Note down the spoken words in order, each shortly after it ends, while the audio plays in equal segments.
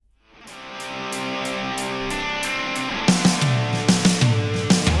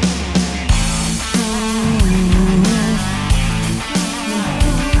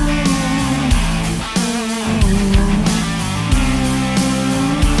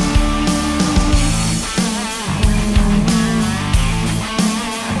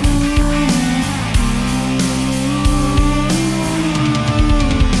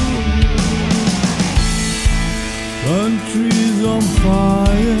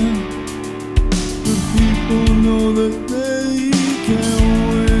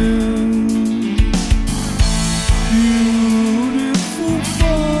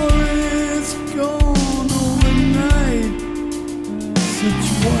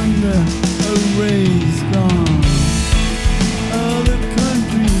wonder a ray's gone. Other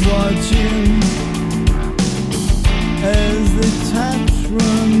countries watching as the taps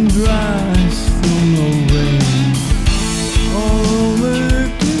run dry. Still no rain. All they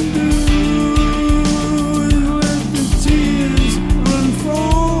can do is let the tears run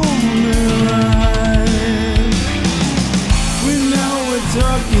from their eyes. We know we're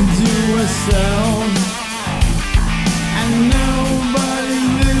talking to ourselves, and nobody's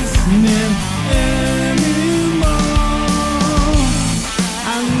listening anymore.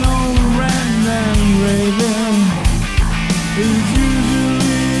 I know rant and raving is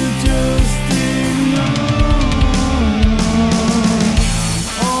usually just ignored.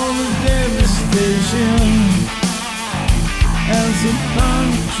 All the devastation as a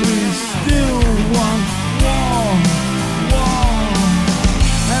country still want war, war.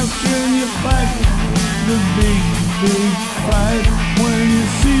 How can you fight the big fight when you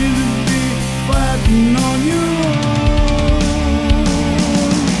see the big fighting on your own?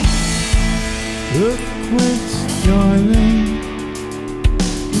 Earthquakes joining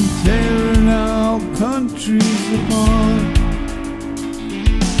and tearing our countries apart.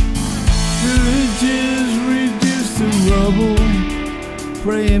 Villages reduced to rubble,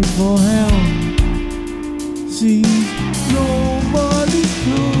 praying for help. Seems nobody's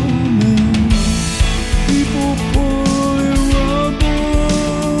coming. People pulling rubble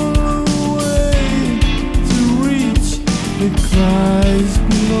away to reach the cries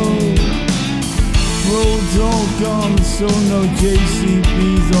below. Roads all gone, so no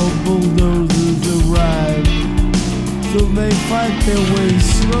JCBs or bulldozers arrive. So they fight their way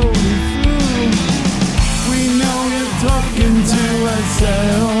slowly through. We know you're talking to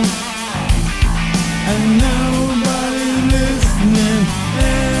ourselves, and nobody